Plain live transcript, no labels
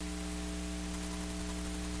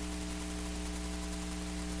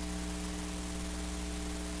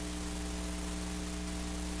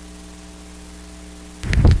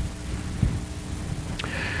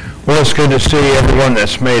Well, it's good to see everyone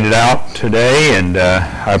that's made it out today, and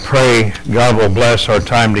I pray God will bless our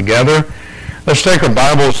time together. Let's take our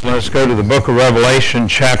Bibles and let's go to the book of Revelation,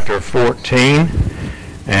 chapter 14.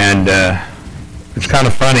 And it's kind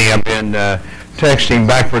of funny. I've been texting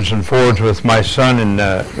backwards and forwards with my son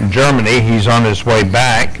in Germany. He's on his way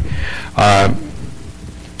back.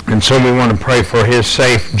 And so we want to pray for his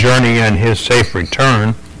safe journey and his safe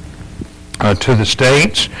return to the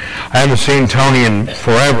States. I haven't seen Tony in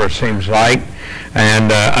forever, it seems like,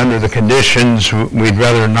 and under the conditions, we'd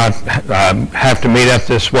rather not have to meet up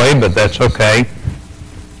this way, but that's okay.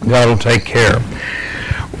 God will take care.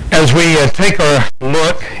 As we take our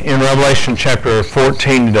look in Revelation chapter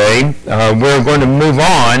 14 today, we're going to move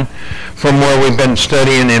on from where we've been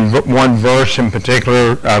studying in one verse in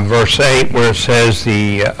particular, verse 8, where it says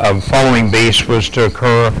the following beast was to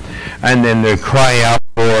occur, and then the cry out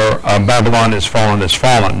for Babylon is fallen, is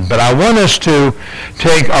fallen. But I want us to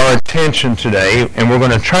take our attention today, and we're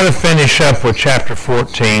going to try to finish up with chapter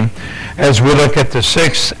 14 as we look at the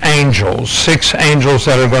six angels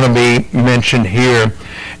that are going to be mentioned here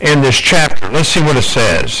in this chapter. Let's see what it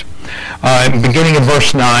says. Beginning of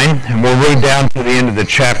verse 9, and we'll read down to the end of the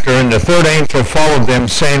chapter. And the third angel followed them,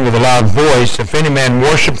 saying with a loud voice, if any man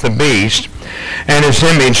worship the beast and his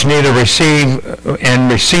image, neither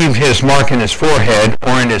receive his mark in his forehead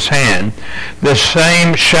or in his hand, the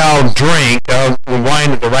same shall drink of the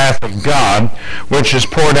wine of the wrath of God, which is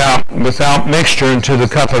poured out without mixture into the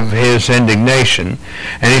cup of his indignation.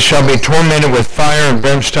 And he shall be tormented with fire and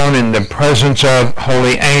brimstone in the presence of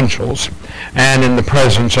holy angels and in the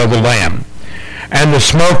presence of the Lamb. And the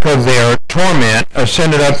smoke of their torment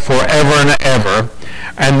ascended up forever and ever,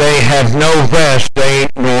 and they have no rest day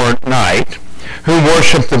nor night, who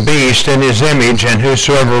worship the beast and his image, and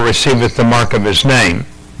whosoever receiveth the mark of his name.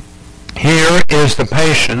 Here is the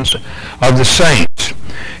patience of the saints.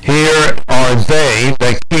 Here are they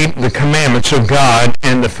that keep the commandments of God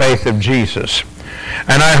and the faith of Jesus.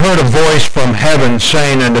 And I heard a voice from heaven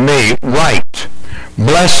saying unto me, Write,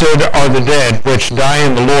 Blessed are the dead which die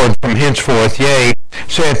in the Lord from henceforth, yea,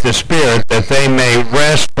 saith the Spirit, that they may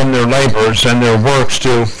rest from their labors, and their works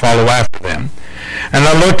do follow after them. And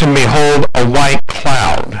I looked, and behold, a white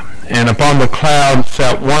cloud. And upon the cloud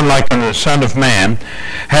sat one like unto the Son of Man,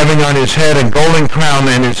 having on his head a golden crown,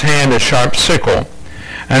 and in his hand a sharp sickle.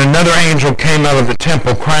 And another angel came out of the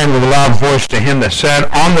temple, crying with a loud voice to him that sat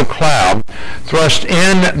on the cloud, Thrust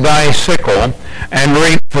in thy sickle, and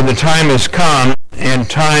reap, for the time is come, the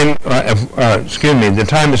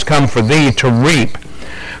time is come for thee to reap,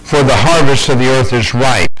 for the harvest of the earth is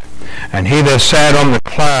ripe. And he that sat on the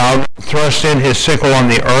cloud thrust in his sickle on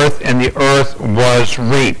the earth, and the earth was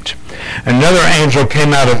reaped. Another angel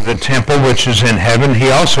came out of the temple which is in heaven, he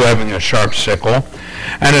also having a sharp sickle.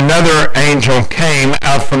 And another angel came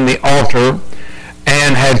out from the altar,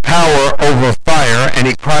 and had power over fire, and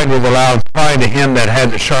he cried with a loud cry to him that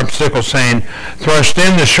had the sharp sickle, saying, Thrust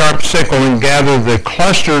in the sharp sickle, and gather the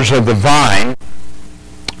clusters of the vine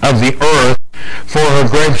of the earth, for her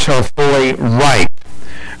grapes are fully ripe.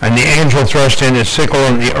 And the angel thrust in his sickle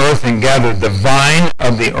in the earth, and gathered the vine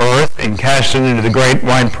of the earth, and cast it into the great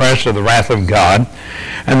winepress of the wrath of God.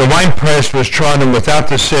 And the winepress was trodden without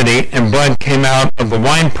the city, and blood came out of the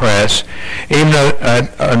winepress, even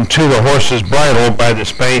unto the horse's bridle, by the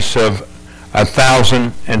space of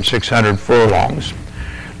 1,600 furlongs.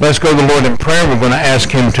 Let's go to the Lord in prayer. We're going to ask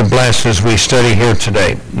him to bless as we study here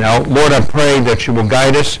today. Now, Lord, I pray that you will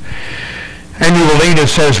guide us, and you will lead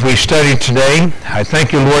us as we study today. I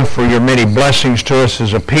thank you, Lord, for your many blessings to us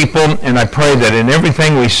as a people, and I pray that in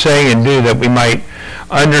everything we say and do that we might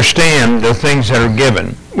understand the things that are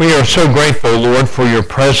given. We are so grateful, Lord, for your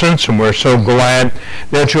presence, and we're so glad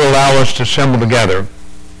that you allow us to assemble together.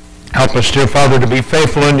 Help us, dear Father, to be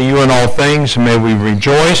faithful unto you in all things, and may we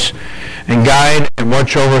rejoice and guide and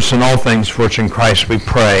watch over us in all things, for it's in Christ we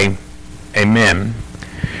pray. Amen.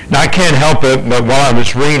 Now, I can't help it, but while I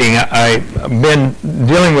was reading, I've been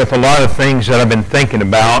dealing with a lot of things that I've been thinking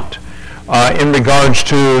about in regards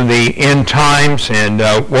to the end times and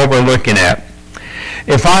what we're looking at.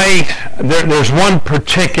 There's one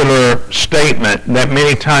particular statement that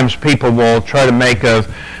many times people will try to make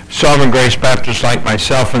of Sovereign Grace Baptists like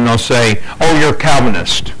myself, and they'll say, oh, you're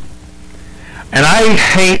Calvinist. And I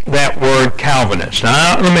hate that word Calvinist.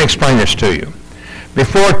 Now, let me explain this to you.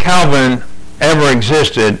 Before Calvin ever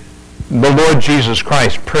existed, the Lord Jesus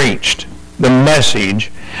Christ preached the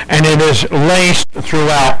message, and it is laced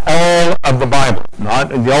throughout all of the Bible, not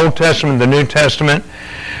the Old Testament, the New Testament.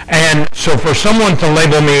 And so for someone to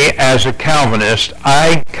label me as a Calvinist,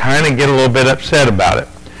 I kind of get a little bit upset about it,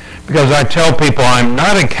 because I tell people I'm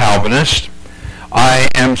not a Calvinist. I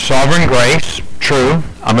am Sovereign Grace, true.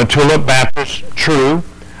 I'm a Tulip Baptist, true.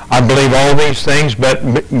 I believe all these things, but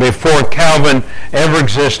before Calvin ever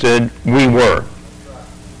existed, we were.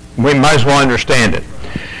 We might as well understand it.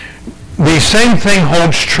 The same thing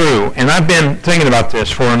holds true, and I've been thinking about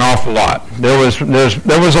this for an awful lot. There was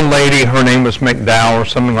a lady, her name was McDowell or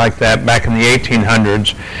something like that, back in the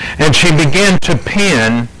 1800s, and she began to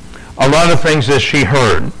pen a lot of things that she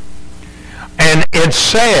heard. And it's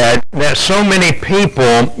sad that so many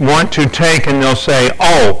people want to take and they'll say,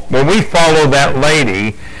 oh, well, we follow that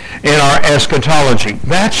lady in our eschatology.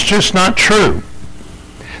 That's just not true.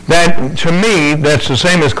 That, to me, that's the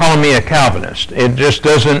same as calling me a Calvinist. It just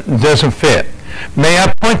doesn't fit. May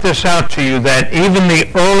I point this out to you that even the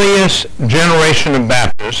earliest generation of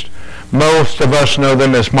Baptists, most of us know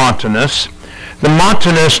them as Montanists, the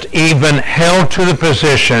Montanists even held to the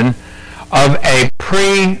position of a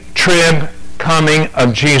pre-trib coming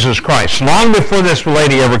of Jesus Christ, long before this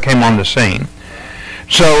lady ever came on the scene.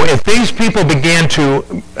 So if these people began to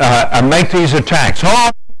make these attacks,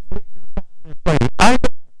 I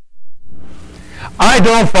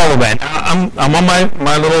don't follow that. I'm on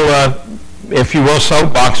my little, if you will,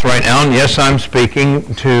 soapbox right now, and yes, I'm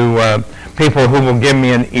speaking to people who will give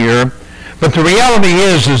me an ear. But the reality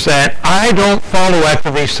is that I don't follow after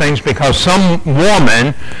these things because some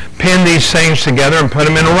woman pinned these things together and put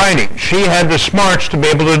them in writing. She had the smarts to be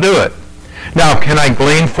able to do it. Now, can I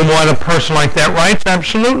glean from what a person like that writes?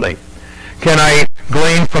 Absolutely. Can I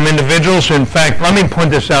glean from individuals? In fact, let me point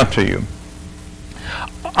this out to you.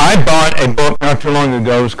 I bought a book not too long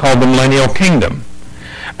ago. It's called The Millennial Kingdom.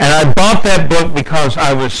 And I bought that book because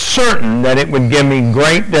I was certain that it would give me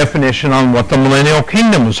great definition on what the Millennial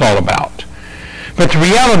Kingdom was all about. But the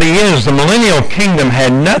reality is the Millennial Kingdom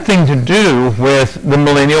had nothing to do with the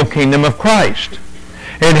Millennial Kingdom of Christ.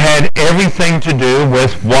 It had everything to do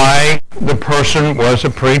with why the person was a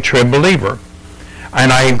pre-trib believer.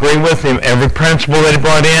 And I agree with him. Every principle that he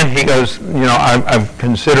brought in, he goes, I've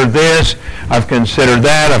considered this, I've considered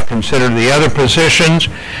that, I've considered the other positions,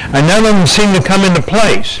 and none of them seem to come into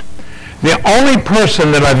place. The only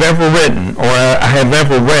person that I've ever written or I have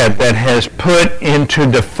ever read that has put into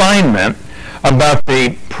definement about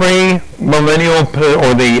the pre-millennial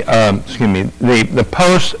or the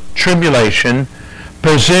post-tribulation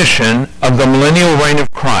position of the millennial reign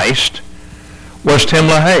of Christ was Tim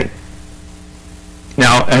LaHaye.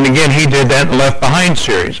 Now, and again, he did that in the Left Behind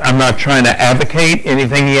series. I'm not trying to advocate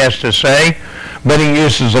anything he has to say, but he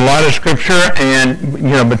uses a lot of scripture, and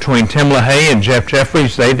between Tim LaHaye and Jeff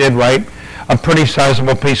Jeffries, they did write a pretty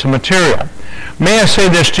sizable piece of material. May I say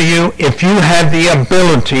this to you? If you have the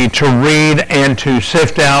ability to read and to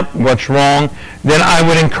sift out what's wrong, then I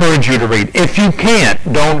would encourage you to read. If you can't,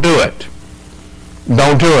 don't do it.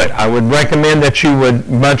 Don't do it. I would recommend that you would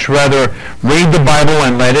much rather read the Bible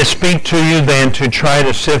and let it speak to you than to try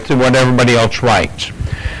to sift through what everybody else writes.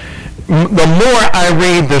 The more I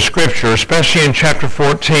read the scripture, especially in chapter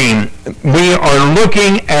 14, we are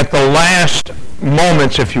looking at the last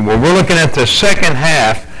moments, if you will. We're looking at the second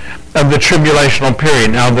half of the tribulational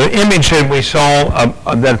period. Now, the image that we saw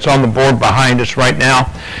that's on the board behind us right now,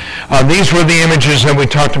 these were the images that we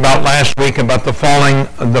talked about last week about the fallen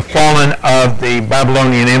of the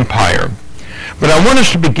Babylonian Empire. But I want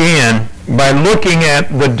us to begin by looking at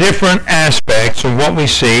the different aspects of what we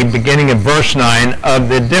see, beginning in verse 9, of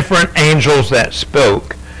the different angels that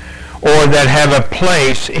spoke, or that have a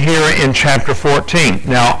place here in chapter 14.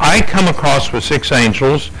 Now, I come across with 6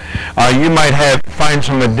 angels. You might find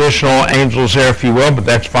some additional angels there, if you will, but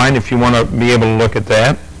that's fine if you want to be able to look at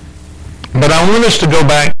that. But I want us to go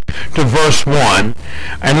back to verse 1,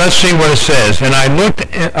 and let's see what it says. And I looked,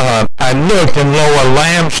 and lo, a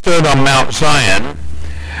lamb stood on Mount Zion,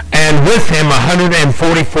 and with him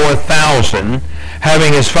 144,000,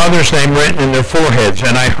 having his Father's name written in their foreheads.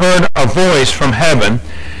 And I heard a voice from heaven,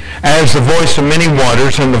 as the voice of many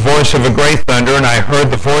waters, and the voice of a great thunder, and I heard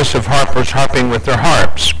the voice of harpers harping with their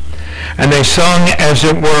harps. And they sung as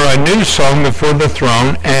it were a new song before the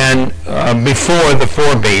throne, and before the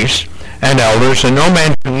 4 beasts and elders, and no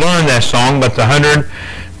man could learn that song but the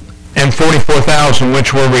 144,000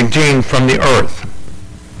 which were redeemed from the earth.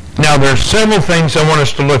 Now, there's several things I want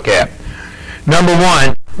us to look at. Number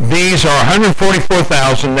one, these are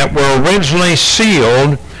 144,000 that were originally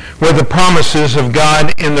sealed with the promises of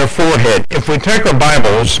God in their forehead. If we take our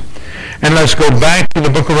Bibles and let's go back to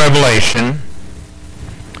the book of Revelation,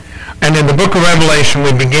 and in the book of Revelation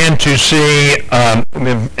we begin to see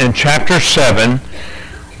in chapter 7,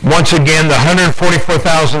 once again the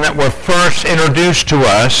 144,000 that were first introduced to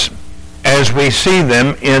us as we see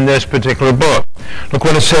them in this particular book. Look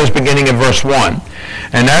what it says beginning in verse 1.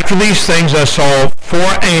 And after these things I saw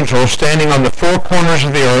 4 angels standing on the 4 corners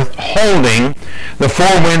of the earth, holding the 4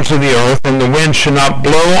 winds of the earth, and the wind should not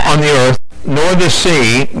blow on the earth, nor the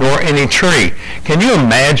sea, nor any tree. Can you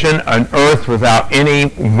imagine an earth without any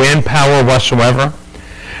wind power whatsoever?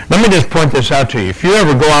 Let me just point this out to you. If you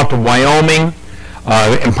ever go out to Wyoming,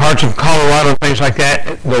 in parts of Colorado, things like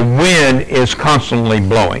that, the wind is constantly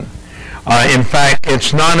blowing. In fact,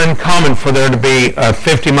 it's not uncommon for there to be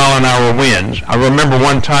 50-mile-an-hour winds. I remember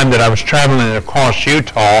one time that I was traveling across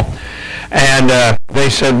Utah, and they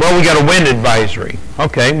said, well, we got a wind advisory.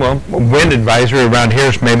 Okay, well, a wind advisory around here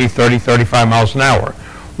is maybe 30, 35 miles an hour.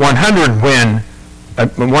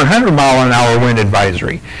 100-mile-an-hour wind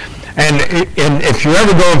advisory. And if you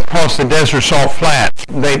ever go across the desert salt flats,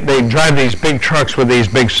 they drive these big trucks with these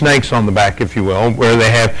big snakes on the back, if you will, where they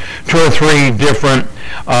have 2 or 3 different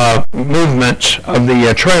movements of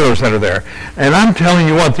the trailers that are there. And I'm telling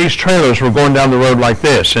you what, these trailers were going down the road like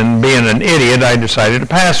this, and being an idiot, I decided to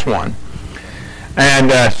pass one. And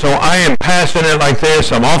so I am passing it like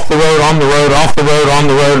this. I'm off the road, on the road, off the road, on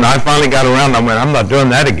the road, and I finally got around. I went, I'm not doing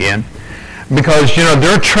that again. Because, you know,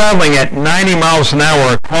 they're traveling at 90 miles an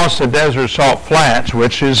hour across the desert salt flats,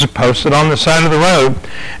 which is posted on the side of the road,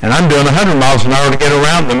 and I'm doing 100 miles an hour to get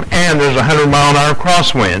around them, and there's 100-mile-an-hour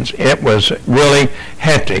crosswinds. It was really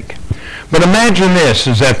hectic. But imagine this,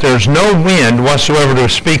 is that there's no wind whatsoever to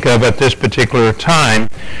speak of at this particular time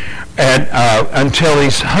until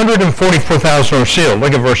these 144,000 are sealed.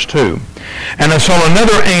 Look at verse 2. And I saw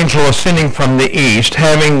another angel ascending from the east,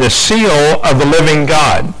 having the seal of the living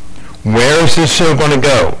God. Where is this seal going to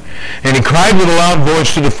go? And he cried with a loud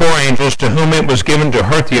voice to the 4 angels to whom it was given to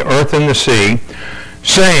hurt the earth and the sea,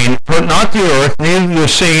 saying, hurt not the earth, neither the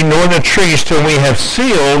sea, nor the trees, till we have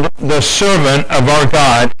sealed the servant of our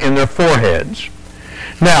God in their foreheads.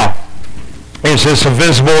 Now, is this a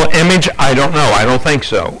visible image? I don't know. I don't think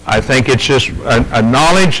so. I think it's just a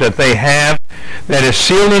knowledge that they have that is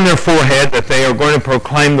sealed in their forehead, that they are going to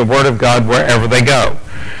proclaim the word of God wherever they go.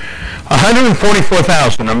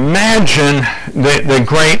 144,000. Imagine the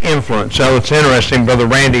great influence. So it's interesting, Brother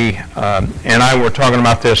Randy and I were talking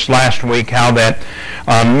about this last week, how that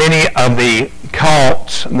many of the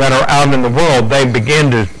cults that are out in the world, they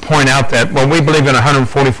begin to point out that, well, we believe in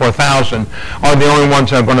 144,000 are the only ones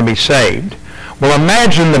that are going to be saved. Well,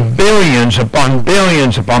 imagine the billions upon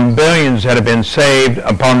billions upon billions that have been saved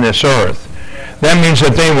upon this earth. That means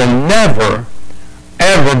that they will never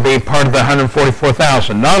ever be part of the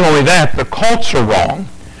 144,000. Not only that, the cults are wrong,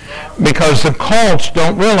 because the cults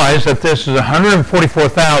don't realize that this is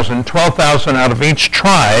 144,000, 12,000 out of each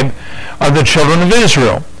tribe of the children of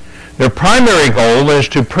Israel. Their primary goal is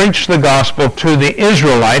to preach the gospel to the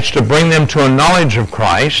Israelites, to bring them to a knowledge of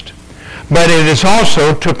Christ, but it is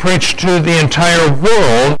also to preach to the entire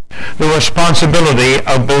world the responsibility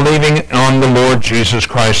of believing on the Lord Jesus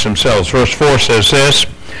Christ themselves. Verse 4 says this,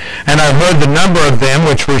 and I heard the number of them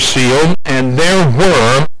which were sealed, and there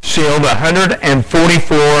were sealed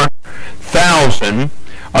 144,000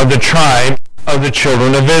 of the tribe of the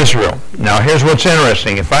children of Israel. Now here's what's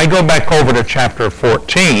interesting. If I go back over to chapter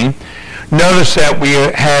 14, notice that we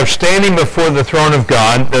have standing before the throne of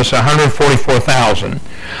God this 144,000.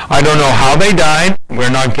 I don't know how they died. We're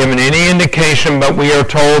not given any indication, but we are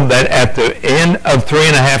told that at the end of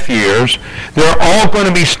 3.5 years, they're all going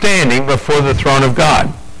to be standing before the throne of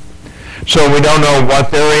God. So we don't know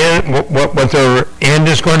what their end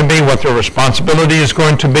is going to be, what their responsibility is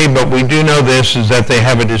going to be, but we do know this, is that they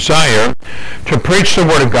have a desire to preach the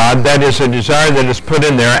Word of God. That is a desire that is put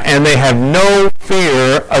in there, and they have no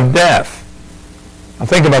fear of death. Now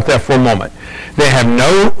think about that for a moment. They have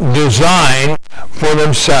no design for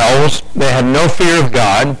themselves. They have no fear of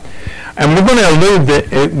God. And we're going to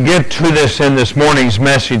get to this in this morning's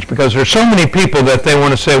message, because there's so many people that they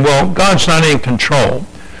want to say, well, God's not in control.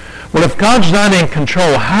 Well, if God's not in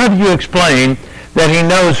control, how do you explain that he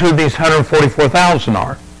knows who these 144,000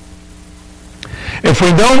 are? If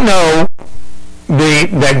we don't know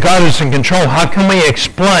that God is in control, how can we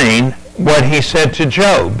explain what he said to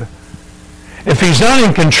Job? If he's not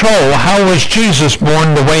in control, how was Jesus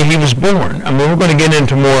born the way he was born? I mean, we're going to get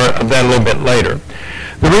into more of that a little bit later.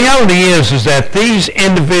 The reality is that these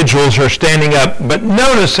individuals are standing up, but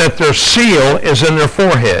notice that their seal is in their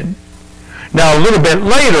forehead. Now, a little bit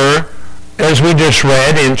later, as we just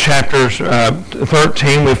read in chapter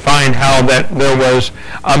 13, we find how that there was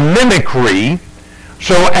a mimicry.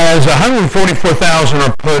 So as 144,000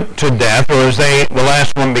 are put to death, or as the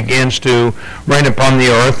last one begins to reign upon the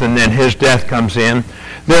earth, and then his death comes in,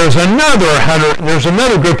 there's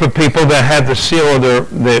another group of people that have the seal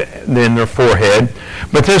of in their forehead,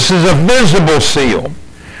 but this is a visible seal.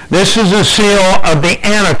 This is a seal of the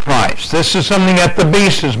Antichrist. This is something that the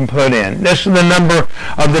beast has put in. This is the number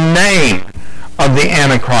of the name of the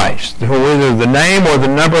Antichrist, either the name or the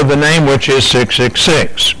number of the name, which is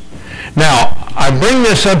 666. Now, I bring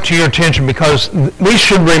this up to your attention because we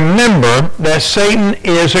should remember that Satan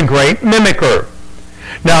is a great mimicker.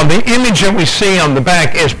 Now, the image that we see on the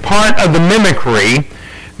back is part of the mimicry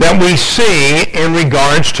that we see in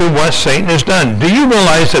regards to what Satan has done. Do you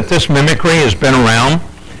realize that this mimicry has been around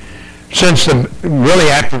since really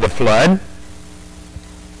after the flood?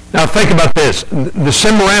 Now think about this. The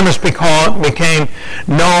Semiramis became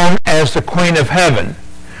known as the Queen of Heaven.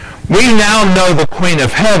 We now know the Queen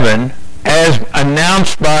of Heaven as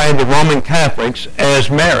announced by the Roman Catholics as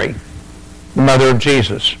Mary, the mother of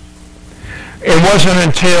Jesus. It wasn't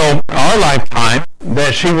until our lifetime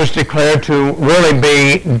that she was declared to really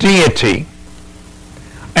be deity.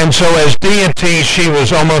 And so as deity, she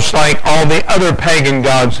was almost like all the other pagan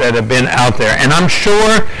gods that have been out there. And I'm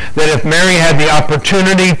sure that if Mary had the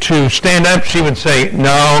opportunity to stand up, she would say,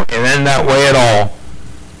 no, it isn't that way at all.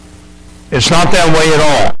 It's not that way at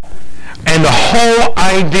all. And the whole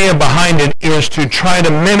idea behind it is to try to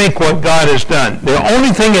mimic what God has done. The only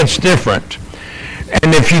thing that's different,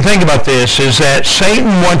 and if you think about this, is that Satan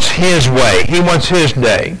wants his way. He wants his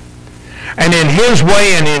day. And in his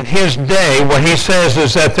way and in his day, what he says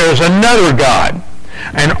is that there's another God.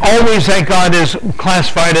 And always that God is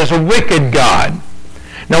classified as a wicked God.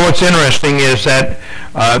 Now what's interesting is that,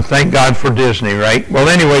 thank God for Disney, right? Well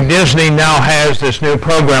anyway, Disney now has this new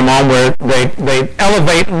program on where they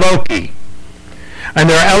elevate Loki. And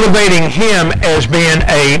they're elevating him as being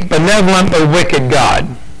a benevolent but wicked God.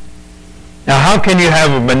 Now, how can you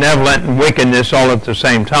have a benevolent and wickedness all at the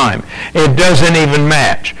same time? It doesn't even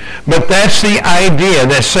match. But that's the idea,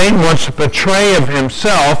 that Satan wants to portray of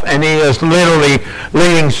himself, and he is literally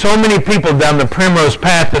leading so many people down the primrose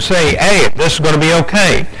path to say, hey, this is going to be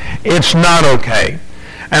okay. It's not okay.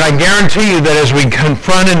 And I guarantee you that as we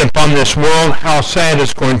confront it upon this world, how sad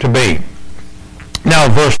it's going to be. Now,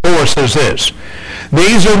 verse 4 says this,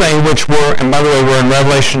 these are they which were, and by the way, we're in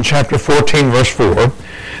Revelation chapter 14, verse 4,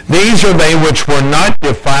 these are they which were not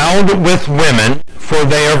defiled with women, for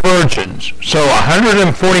they are virgins. So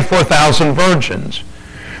 144,000 virgins,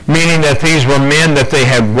 meaning that these were men that they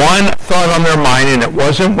had one thought on their mind, and it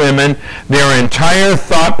wasn't women. Their entire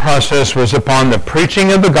thought process was upon the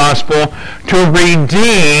preaching of the gospel to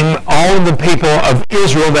redeem all of the people of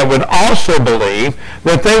Israel that would also believe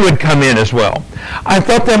that they would come in as well. I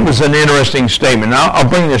thought that was an interesting statement. I'll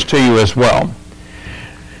bring this to you as well.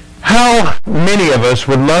 How many of us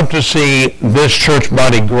would love to see this church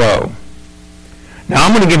body grow? Now,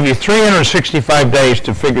 I'm going to give you 365 days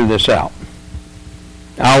to figure this out.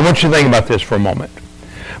 Now, I want you to think about this for a moment.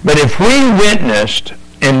 But if we witnessed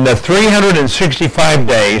in the 365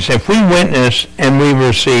 days, if we witnessed and we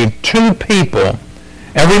received 2 people,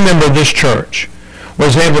 every member of this church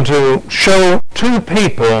was able to show 2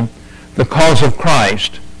 people the cause of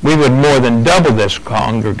Christ, we would more than double this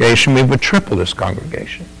congregation. We would triple this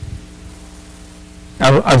congregation.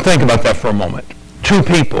 Now, think about that for a moment. 2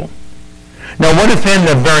 people. Now, what if in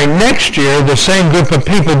the very next year, the same group of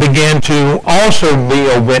people began to also be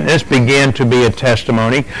a witness, began to be a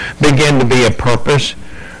testimony, began to be a purpose?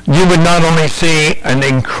 You would not only see an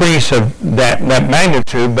increase of that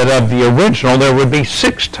magnitude, but of the original, there would be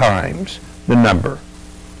 6 times the number.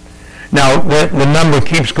 Now, the number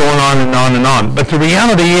keeps going on and on and on. But the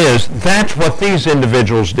reality is, that's what these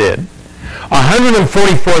individuals did.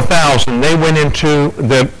 144,000, they went into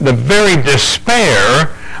the very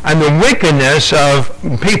despair and the wickedness of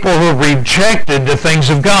people who rejected the things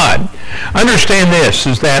of God. Understand this,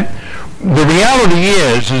 is that the reality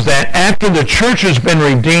is that after the church has been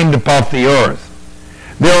redeemed above the earth,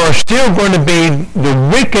 there are still going to be the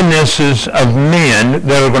wickednesses of men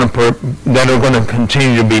that are going to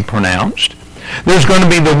continue to be pronounced. There's going to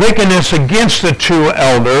be the wickedness against the 2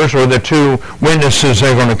 elders or the 2 witnesses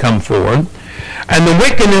that are going to come forward. And the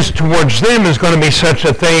wickedness towards them is going to be such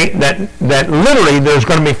that that literally there's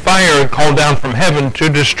going to be fire called down from heaven to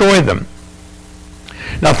destroy them.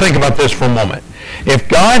 Now think about this for a moment. If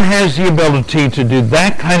God has the ability to do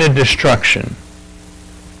that kind of destruction,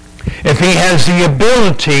 if he has the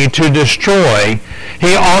ability to destroy,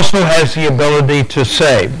 he also has the ability to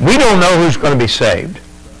save. We don't know who's going to be saved.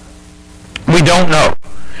 We don't know.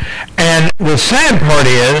 And the sad part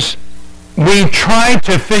is, we try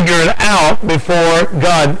to figure it out before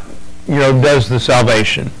God, does the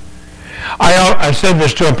salvation. I said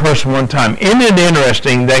this to a person one time. Isn't it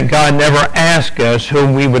interesting that God never asked us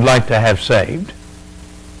whom we would like to have saved?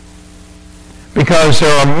 Because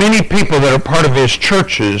there are many people that are part of his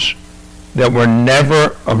churches that were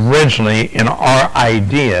never originally in our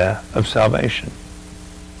idea of salvation.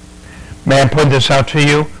 May I point this out to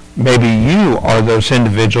you? Maybe you are those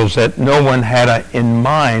individuals that no one had in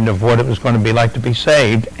mind of what it was going to be like to be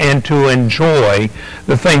saved and to enjoy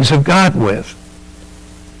the things of God with.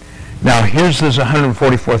 Now, here's this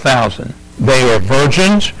 144,000. They are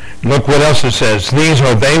virgins. Look what else it says. These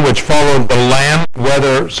are they which followed the Lamb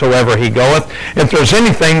whithersoever he goeth. If there's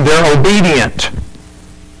anything, they're obedient.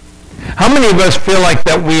 How many of us feel like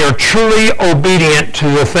that we are truly obedient to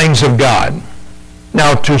the things of God?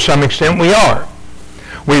 Now, to some extent, we are.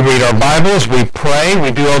 We read our Bibles, we pray,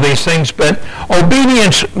 we do all these things, but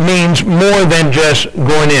obedience means more than just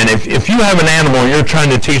going in. If you have an animal, you're trying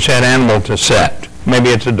to teach that animal to sit. Maybe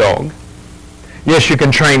it's a dog. Yes, you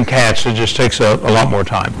can train cats. It just takes a lot more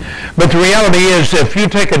time. But the reality is, if you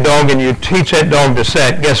take a dog and you teach that dog to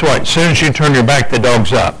sit, guess what? As soon as you turn your back, the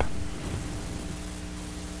dog's up.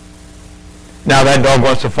 Now that dog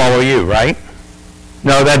wants to follow you, right?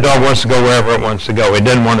 No, that dog wants to go wherever it wants to go. It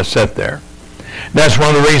doesn't want to sit there. That's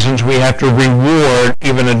one of the reasons we have to reward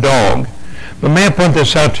even a dog. But may I point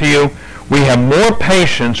this out to you? We have more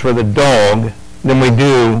patience with a dog than we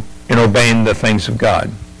do in obeying the things of God.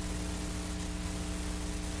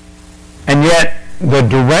 And yet, the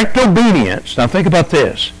direct obedience, now think about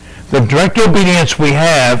this, the direct obedience we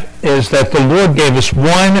have is that the Lord gave us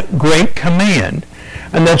one great command,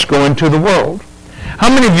 and that's go into the world. How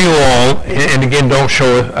many of you all, and again, don't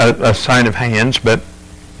show a sign of hands, but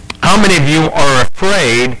how many of you are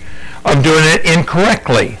afraid of doing it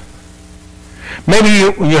incorrectly? Maybe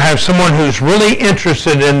you have someone who's really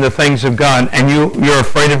interested in the things of God, and you're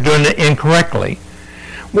afraid of doing it incorrectly.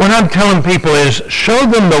 What I'm telling people is show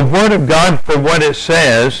them the Word of God for what it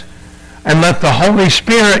says, and let the Holy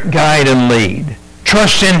Spirit guide and lead.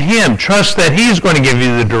 Trust in Him. Trust that He's going to give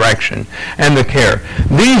you the direction and the care.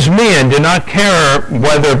 These men did not care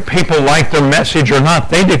whether people liked their message or not.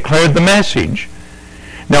 They declared the message.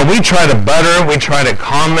 Now, we try to butter, we try to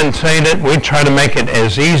commentate it, we try to make it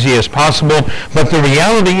as easy as possible, but the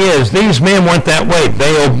reality is these men went that way.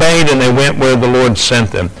 They obeyed and they went where the Lord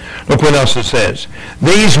sent them. Look what else it says.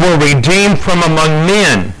 These were redeemed from among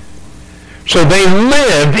men. So they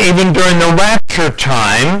lived even during the rapture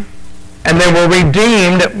time, and they were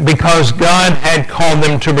redeemed because God had called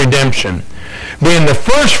them to redemption. Being the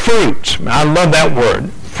first fruits, I love that word,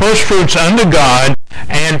 first fruits unto God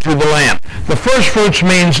and to the Lamb. The first fruits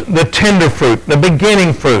means the tender fruit, the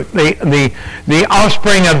beginning fruit, the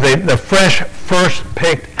offspring of the fresh,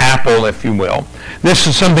 first-picked apple, if you will. This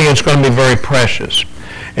is something that's going to be very precious.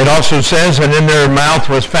 It also says, and in their mouth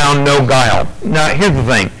was found no guile. Now, here's the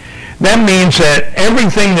thing. That means that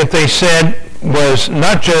everything that they said was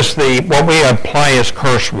not just what we apply as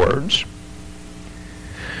curse words.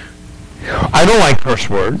 I don't like curse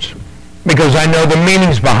words because I know the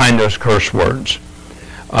meanings behind those curse words.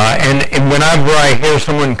 And whenever I hear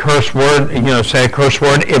someone say a curse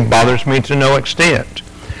word, it bothers me to no extent.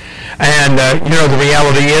 And, the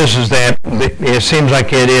reality is that it seems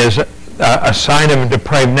like it is a sign of a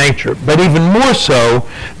depraved nature. But even more so,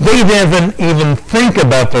 they didn't even think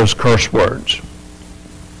about those curse words.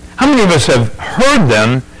 How many of us have heard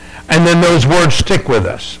them and then those words stick with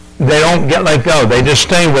us? They don't get let go. They just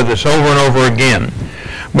stay with us over and over again.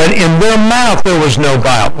 But in their mouth there was no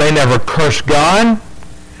guile. They never cursed God.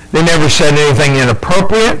 They never said anything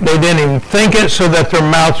inappropriate. They didn't even think it so that their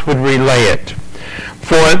mouths would relay it.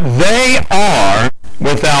 For they are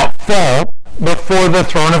without fault before the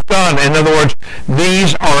throne of God. In other words,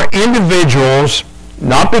 these are individuals,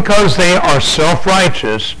 not because they are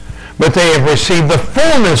self-righteous, but they have received the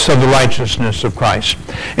fullness of the righteousness of Christ.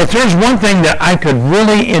 If there's one thing that I could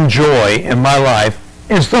really enjoy in my life,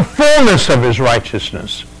 it's the fullness of His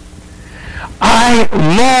righteousness. I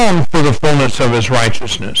long for the fullness of His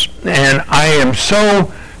righteousness, and I am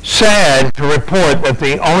so sad to report that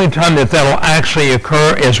the only time that will actually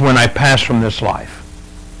occur is when I pass from this life.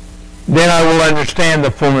 Then I will understand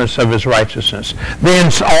the fullness of His righteousness.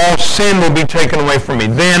 Then all sin will be taken away from me.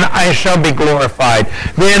 Then I shall be glorified.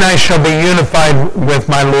 Then I shall be unified with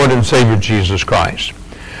my Lord and Savior Jesus Christ.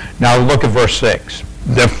 Now look at verse 6.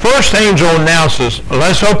 The first angel announces,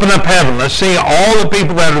 let's open up heaven. Let's see all the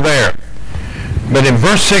people that are there. But in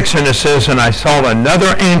verse 6, and it says, and I saw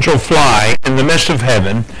another angel fly in the midst of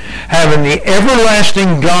heaven, having the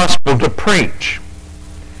everlasting gospel to preach.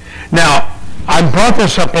 Now, I brought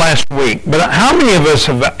this up last week, but how many of us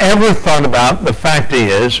have ever thought about the fact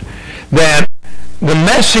is that the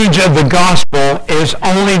message of the gospel is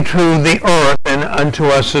only to the earth and unto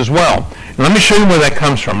us as well? And let me show you where that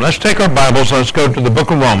comes from. Let's take our Bibles. Let's go to the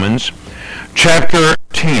book of Romans, chapter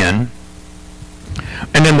 10,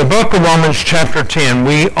 And in the book of Romans chapter 10,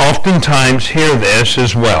 we oftentimes hear this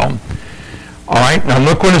as well. All right, now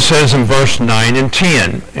look what it says in verse 9 and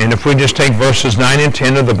 10. And if we just take verses 9 and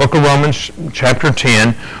 10 of the book of Romans chapter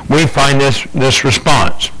 10, we find this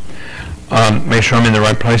response. Make sure I'm in the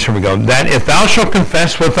right place. Here we go. That if thou shalt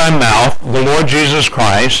confess with thy mouth the Lord Jesus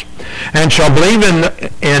Christ, and shalt believe in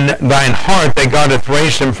thine heart that God hath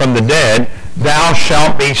raised him from the dead, thou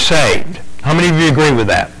shalt be saved. How many of you agree with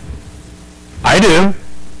that? I do.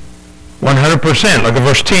 100%. Look at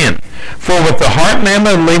verse 10. For with the heart man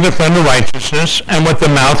believeth unto righteousness, and with the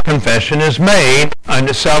mouth confession is made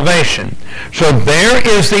unto salvation. So there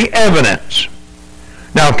is the evidence.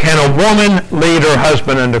 Now, can a woman lead her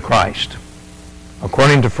husband unto Christ?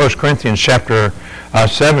 According to 1 Corinthians chapter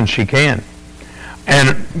 7, she can.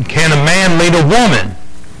 And can a man lead a woman?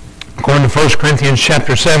 According to 1 Corinthians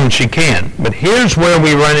chapter 7, she can. But here's where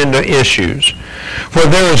we run into issues. For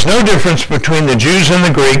there is no difference between the Jews and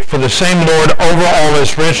the Greek, for the same Lord over all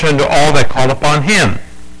is rich unto all that call upon him.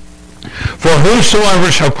 For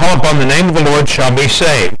whosoever shall call upon the name of the Lord shall be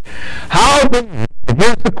saved. How then,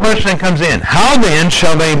 here's the question that comes in. How then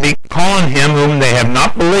shall they be calling him whom they have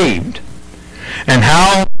not believed? And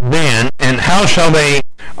how shall they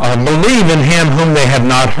believe in him whom they have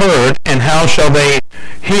not heard? And how shall they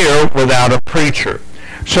hear without a preacher?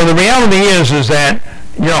 So the reality is that,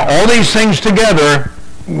 all these things together,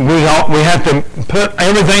 we have to put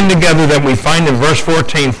everything together that we find in verse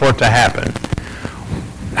 14 for it to happen.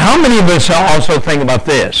 How many of us also think about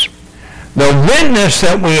this? The witness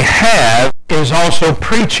that we have is also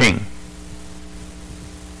preaching.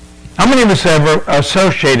 How many of us have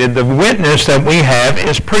associated the witness that we have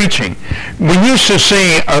is preaching? We used to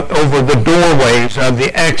see over the doorways of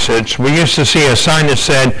the exits, we used to see a sign that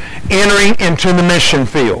said, entering into the mission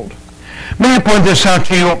field. May I point this out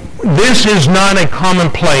to you? This is not a common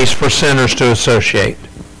place for sinners to associate.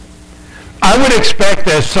 I would expect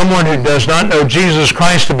as someone who does not know Jesus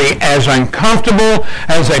Christ to be as uncomfortable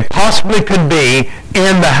as they possibly could be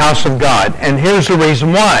in the house of God. And here's the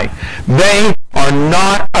reason why. They are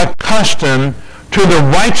not accustomed to the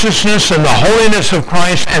righteousness and the holiness of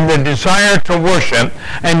Christ and the desire to worship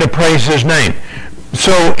and to praise his name.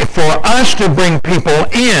 So for us to bring people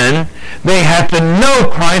in, they have to know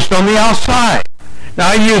Christ on the outside.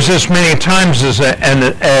 Now I use this many times as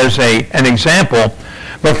an example.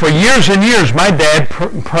 But for years and years, my dad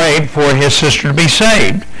prayed for his sister to be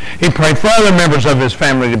saved. He prayed for other members of his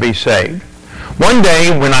family to be saved. One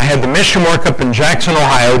day, when I had the mission work up in Jackson,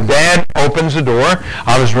 Ohio, Dad opens the door.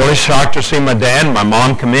 I was really shocked to see my dad and my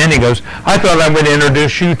mom come in. He goes, I thought I would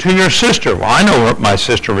introduce you to your sister. Well, I know my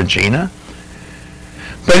sister Regina.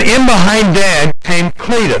 But in behind Dad came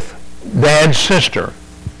Cletus, Dad's sister.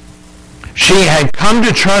 She had come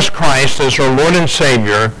to trust Christ as her Lord and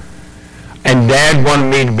Savior, and Dad wanted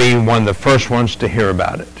me to be one of the first ones to hear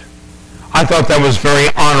about it. I thought that was very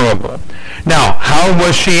honorable. Now, how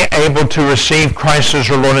was she able to receive Christ as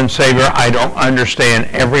her Lord and Savior? I don't understand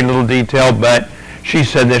every little detail, but she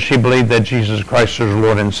said that she believed that Jesus Christ was her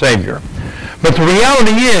Lord and Savior. But the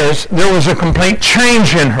reality is, there was a complete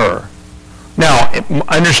change in her. Now,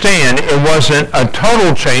 understand, it wasn't a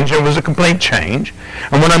total change, it was a complete change.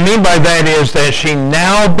 And what I mean by that is that she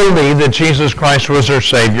now believed that Jesus Christ was her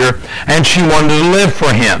Savior, and she wanted to live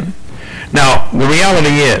for him. Now, the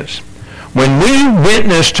reality is, when we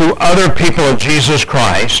witness to other people of Jesus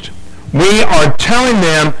Christ, we are telling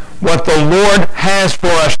them what the Lord has for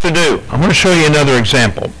us to do. I'm going to show you another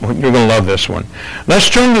example. You're going to love this one. Let's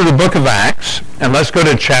turn to the book of Acts, and let's go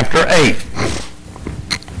to chapter 8.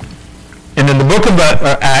 And in the book of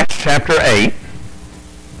Acts, chapter 8,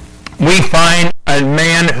 we find a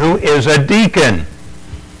man who is a deacon.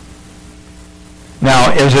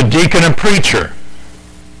 Now, is a deacon a preacher?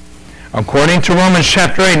 According to Romans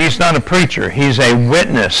chapter 8, he's not a preacher. He's a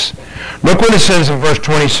witness. Look what it says in verse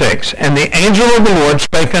 26. And the angel of the Lord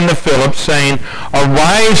spake unto Philip, saying,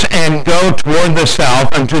 Arise and go toward the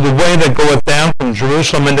south unto the way that goeth down from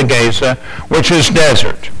Jerusalem into Gaza, which is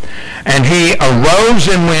desert. And he arose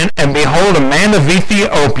and went, and behold, a man of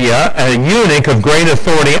Ethiopia, a eunuch of great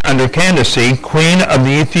authority under Candace, queen of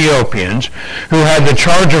the Ethiopians, who had the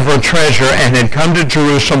charge of her treasure, and had come to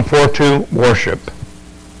Jerusalem for to worship.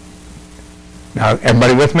 Now,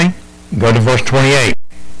 everybody with me? Go to verse 28.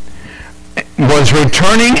 Was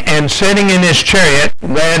returning and sitting in his chariot,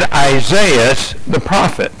 read Isaiah the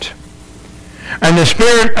prophet. And the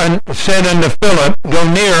Spirit said unto Philip,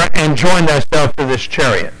 Go near and join thyself to this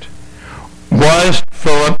chariot. Was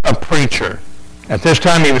Philip a preacher? At this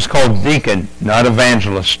time he was called deacon, not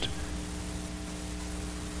evangelist.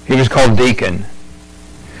 He was called deacon.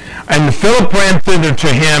 And Philip ran thither to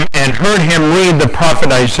him and heard him read the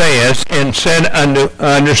prophet Isaiah, and said,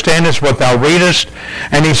 Understandest what thou readest?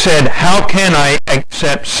 And he said, How can I,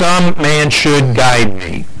 except some man should guide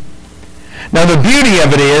me? Now the beauty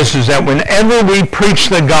of it is that whenever we preach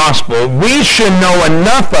the gospel, we should know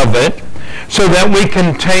enough of it so that we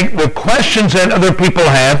can take the questions that other people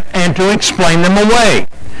have and to explain them away.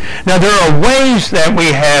 Now there are ways that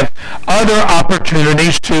we have other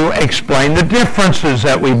opportunities to explain the differences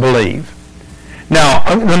that we believe. Now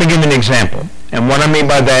let me give you an example. And what I mean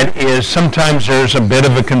by that is sometimes there's a bit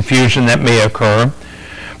of a confusion that may occur.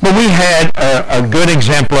 But we had a good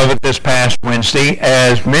example of it this past Wednesday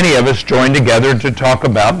as many of us joined together to talk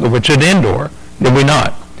about the Witch at Endor. Did we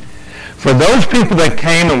not? For those people that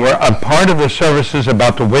came and were a part of the services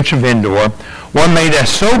about the Witch of Endor, what made us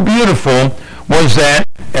so beautiful was that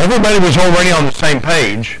everybody was already on the same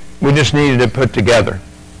page. We just needed it put together.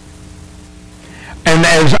 And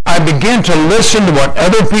as I began to listen to what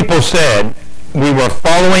other people said, we were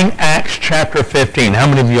following Acts chapter 15. How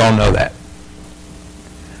many of you all know that?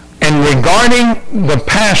 And regarding the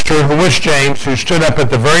pastor, who was James, who stood up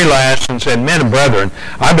at the very last and said, Men and brethren,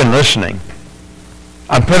 I've been listening.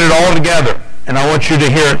 I put it all together, and I want you to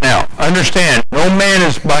hear it now. Understand, no man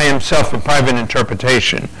is by himself a private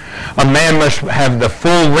interpretation. A man must have the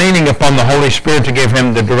full leaning upon the Holy Spirit to give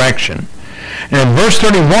him the direction. And in verse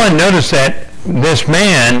 31, notice that this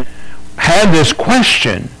man had this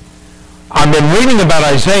question. I've been reading about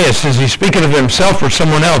Isaiah. Is he speaking of himself or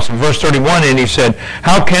someone else? In verse 31, and he said,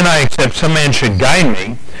 How can I, except some man should guide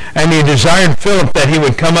me? And he desired Philip that he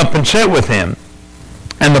would come up and sit with him.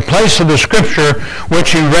 And the place of the scripture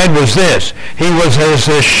which he read was this: He was as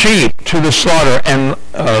a sheep to the slaughter, and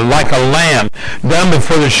like a lamb dumb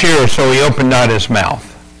before the shearer, so he opened not his mouth.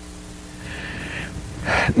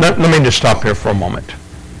 Let me just stop here for a moment.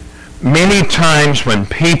 Many times when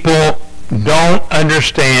people don't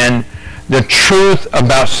understand the truth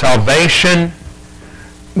about salvation,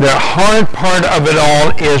 the hard part of it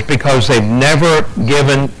all is because they've never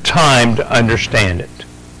given time to understand it.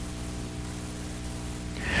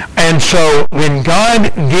 And so when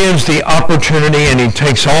God gives the opportunity and he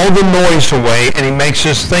takes all the noise away and he makes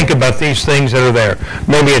us think about these things that are there,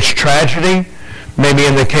 maybe it's tragedy, maybe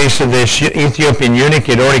in the case of this Ethiopian eunuch,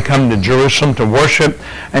 he'd already come to Jerusalem to worship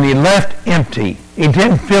and he left empty. He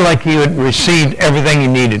didn't feel like he had received everything he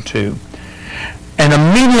needed to. And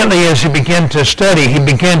immediately as he began to study, he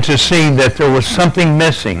began to see that there was something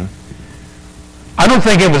missing. I don't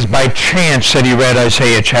think it was by chance that he read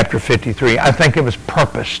Isaiah chapter 53. I think it was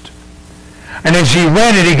purposed. And as he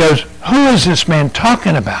read it, he goes, Who is this man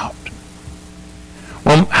talking about?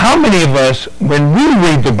 Well, how many of us, when we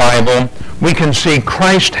read the Bible, we can see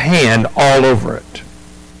Christ's hand all over it?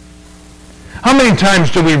 How many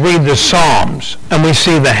times do we read the Psalms and we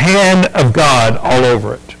see the hand of God all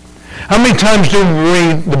over it? How many times do we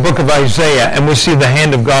read the book of Isaiah and we see the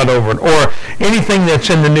hand of God over it? Or anything that's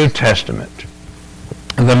in the New Testament?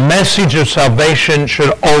 The message of salvation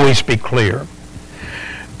should always be clear.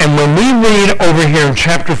 And when we read over here in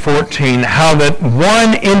chapter 14 how that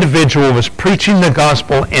one individual was preaching the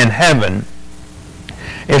gospel in heaven,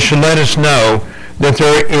 it should let us know that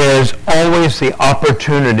there is always the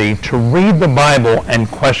opportunity to read the Bible and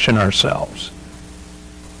question ourselves.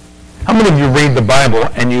 How many of you read the Bible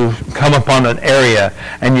and you come upon an area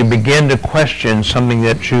and you begin to question something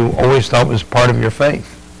that you always thought was part of your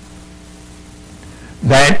faith?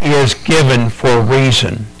 That is given for a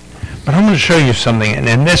reason. But I'm going to show you something,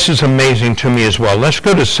 and this is amazing to me as well. Let's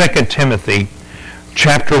go to 2 Timothy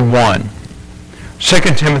chapter 1. 2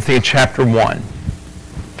 Timothy chapter 1.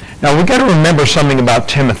 Now we've got to remember something about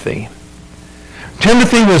Timothy.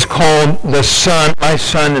 Timothy was called the son, my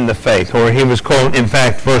son in the faith, or he was called, in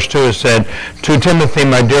fact, verse 2 is said, to Timothy,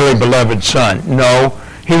 my dearly beloved son. No,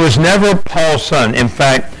 he was never Paul's son. In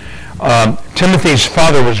fact, Timothy's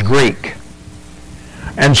father was Greek.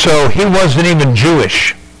 And so he wasn't even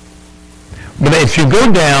Jewish. But if you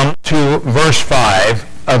go down to verse 5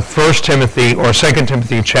 of 1 Timothy, or 2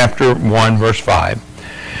 Timothy chapter 1, verse 5,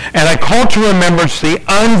 and I call to remembrance the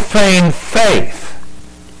unfeigned faith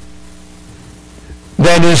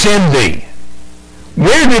that is in thee.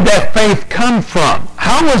 Where did that faith come from?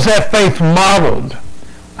 How was that faith modeled?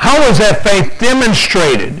 How was that faith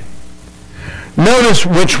demonstrated? Notice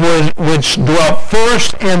which dwelt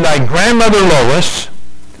first in thy grandmother Lois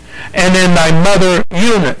and in thy mother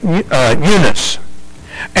Eunice,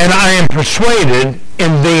 and I am persuaded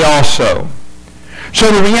in thee also. So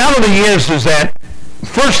the reality is that,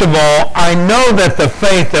 first of all, I know that the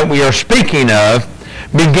faith that we are speaking of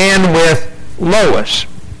began with Lois.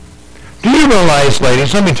 Do you realize,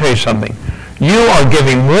 ladies, let me tell you something. You are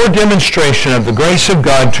giving more demonstration of the grace of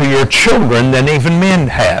God to your children than even men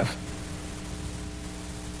have.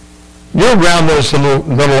 You're around those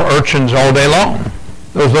little urchins all day long,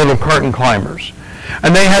 those little curtain climbers.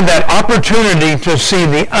 And they have that opportunity to see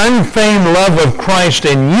the unfeigned love of Christ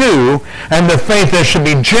in you and the faith that should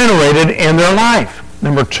be generated in their life.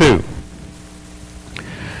 Number 2,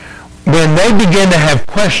 when they begin to have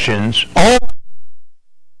questions, all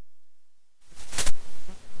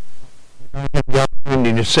the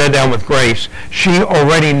opportunity to sit down with Grace, she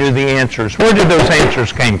already knew the answers. Where did those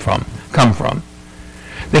answers come from?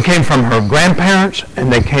 They came from her grandparents,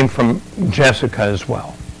 and they came from Jessica as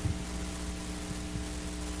well.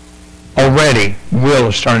 Already, Will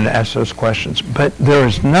is starting to ask those questions. But there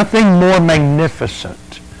is nothing more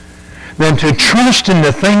magnificent than to trust in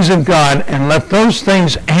the things of God and let those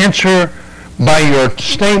things answer by your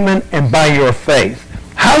statement and by your faith.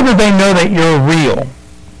 How do they know that you're real?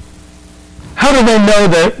 How do they know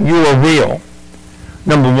that you are real?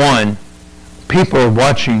 Number 1, people are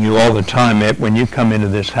watching you all the time when you come into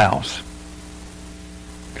this house.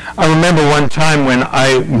 I remember one time when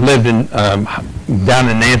I lived down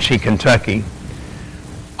in Nancy, Kentucky.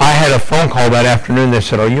 I had a phone call that afternoon. They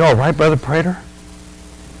said, "Are you all right, Brother Prater?"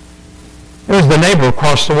 It was the neighbor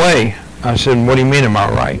across the way. I said, "What do you mean, am I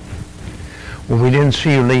all right?" "Well, we didn't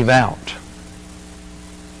see you leave out."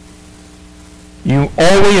 You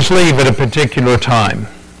always leave at a particular time.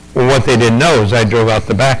 Well, what they didn't know is I drove out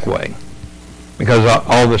the back way because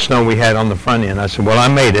all the snow we had on the front end. I said, "Well, I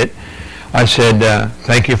made it." I said,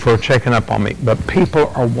 "Thank you for checking up on me." But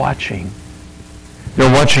people are watching. They're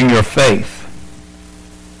watching your faith.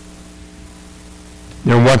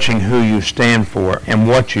 They're watching who you stand for and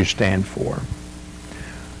what you stand for.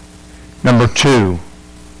 Number 2,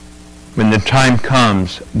 when the time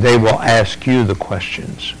comes, they will ask you the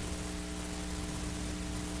questions.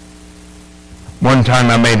 One time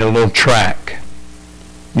I made a little tract,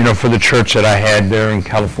 for the church that I had there in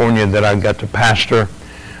California that I got to pastor.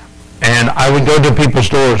 And I would go to people's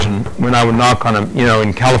doors, and when I would knock on them,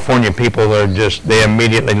 in California, people are they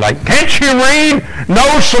immediately like, "Can't you read?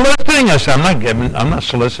 No soliciting." I said, I'm not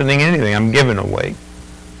soliciting anything. I'm giving away.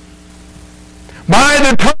 By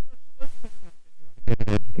the time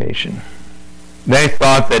education, they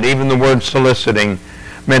thought that even the word soliciting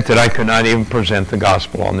meant that I could not even present the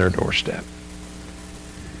gospel on their doorstep.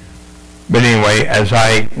 But anyway, as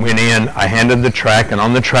I went in, I handed the tract, and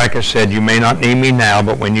on the tract it said, "You may not need me now,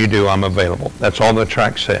 but when you do, I'm available." That's all the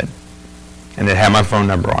tract said. And it had my phone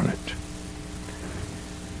number on it.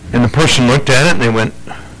 And the person looked at it, and they went,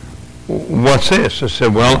 "What's this?" I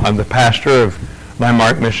said, "Well, I'm the pastor of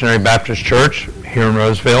Landmark Missionary Baptist Church here in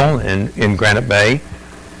Roseville and in Granite Bay.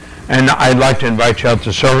 And I'd like to invite you out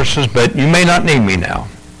to services, but you may not need me now.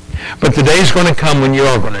 But the day's going to come when you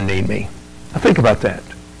are going to need me." Now think about that.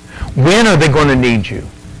 When are they going to need you?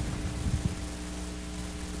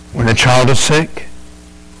 When a child is sick?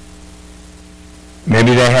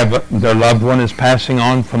 Maybe their loved one is passing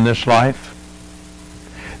on from this life.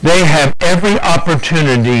 They have every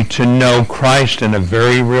opportunity to know Christ in a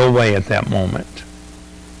very real way at that moment.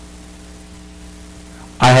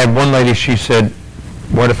 I had one lady, she said,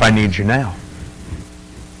 "What if I need you now?"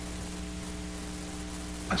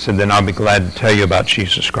 I said, "Then I'll be glad to tell you about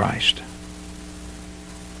Jesus Christ."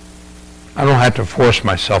 I don't have to force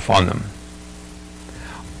myself on them.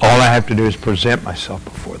 All I have to do is present myself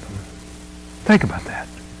before them. Think about that.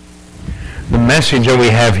 The message that we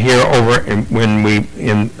have here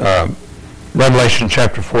in Revelation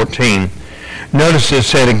chapter 14, notice it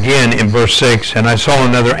said again in verse 6, "And I saw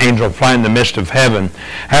another angel fly in the midst of heaven,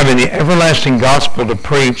 having the everlasting gospel to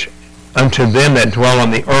preach unto them that dwell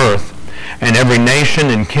on the earth, and every nation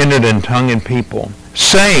and kindred and tongue and people,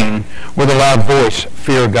 saying with a loud voice,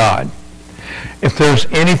 Fear God." If there's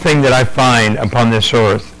anything that I find upon this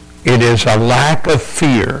earth, it is a lack of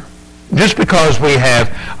fear. Just because we have,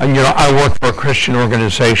 I work for a Christian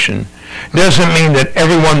organization, doesn't mean that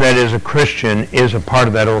everyone that is a Christian is a part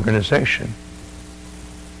of that organization.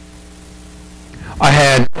 I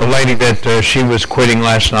had a lady that she was quitting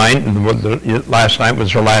last night, and last night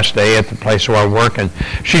was her last day at the place where I work, and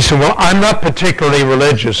she said, "Well, I'm not particularly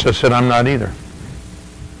religious." I said, "I'm not either."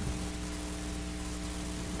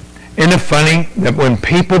 Isn't it funny that when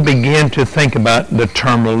people begin to think about the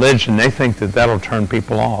term religion, they think that that'll turn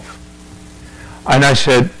people off? And I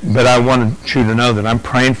said, "But I wanted you to know that I'm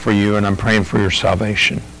praying for you and I'm praying for your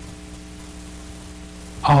salvation."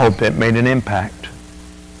 I hope that made an impact.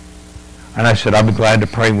 And I said, "I'll be glad to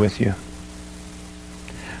pray with you."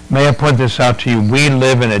 May I point this out to you? We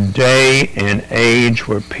live in a day and age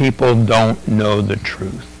where people don't know the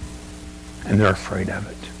truth, and they're afraid of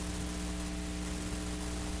it.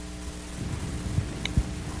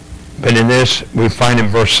 But in this, we find in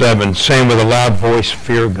verse 7, saying with a loud voice,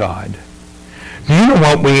 fear God. Do you know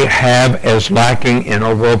what we have as lacking in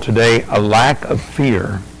our world today? A lack of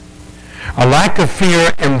fear. A lack of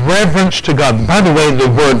fear and reverence to God. By the way, the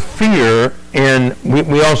word fear, and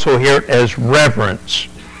we also hear it as reverence.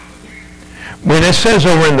 When it says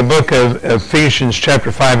over in the book of Ephesians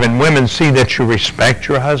chapter 5, and women, see that you respect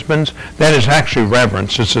your husbands, that is actually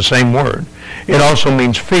reverence. It's the same word. It also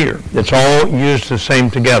means fear. It's all used the same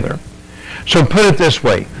together. So put it this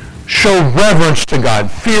way. Show reverence to God.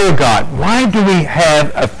 Fear God. Why do we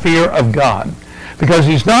have a fear of God? Because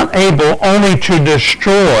he's not able only to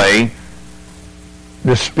destroy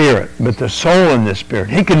the spirit, but the soul in the spirit.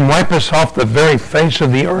 He can wipe us off the very face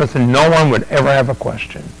of the earth and no one would ever have a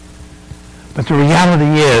question. But the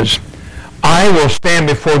reality is, I will stand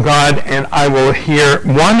before God and I will hear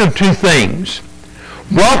one of two things.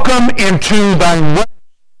 Welcome into thy rest,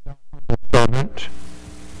 servant.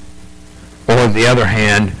 Or on the other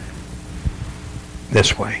hand,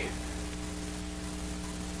 this way.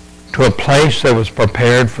 To a place that was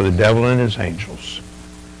prepared for the devil and his angels.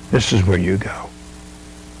 This is where you go.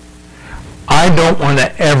 I don't want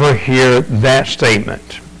to ever hear that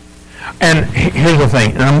statement. And here's the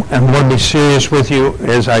thing, and I'm going to be serious with you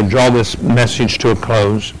as I draw this message to a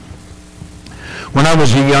close. When I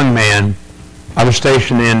was a young man, I was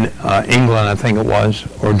stationed in England, I think it was,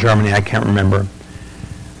 or Germany, I can't remember.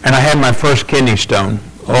 And I had my first kidney stone.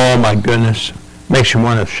 Oh my goodness. Makes you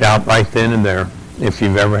want to shout right then and there if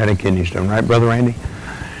you've ever had a kidney stone, right, Brother Randy?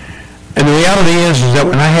 And the reality is that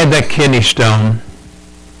when I had that kidney stone,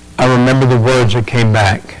 I remember the words that came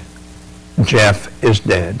back, Jeff is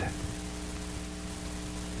dead.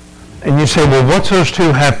 And you say, well, what's those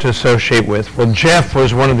two have to associate with? Well, Jeff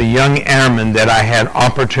was one of the young airmen that I had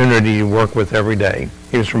opportunity to work with every day.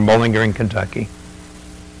 He was from Bowling Green, Kentucky.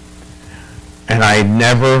 And I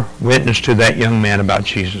never witnessed to that young man about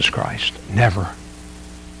Jesus Christ. Never.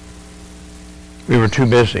 We were too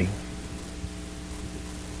busy.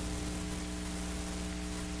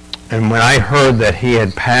 And when I heard that he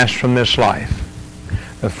had passed from this life,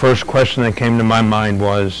 the first question that came to my mind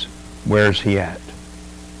was, where's he at?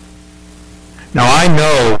 Now I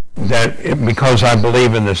know that because I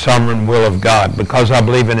believe in the sovereign will of God, because I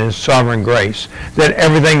believe in his sovereign grace, that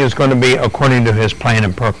everything is going to be according to his plan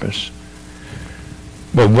and purpose.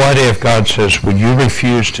 But what if God says, will you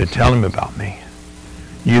refuse to tell him about me?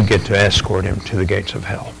 You get to escort him to the gates of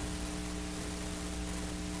hell.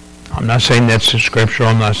 I'm not saying that's the scripture,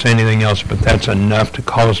 I'm not saying anything else, but that's enough to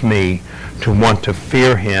cause me to want to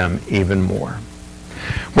fear him even more.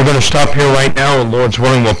 We're going to stop here right now. Lord's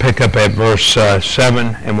willing, we'll pick up at verse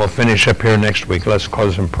 7, and we'll finish up here next week. Let's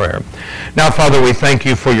close in prayer. Now, Father, we thank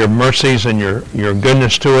you for your mercies and your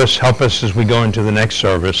goodness to us. Help us as we go into the next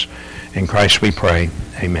service. In Christ we pray.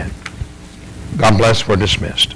 Amen. God bless. We're dismissed.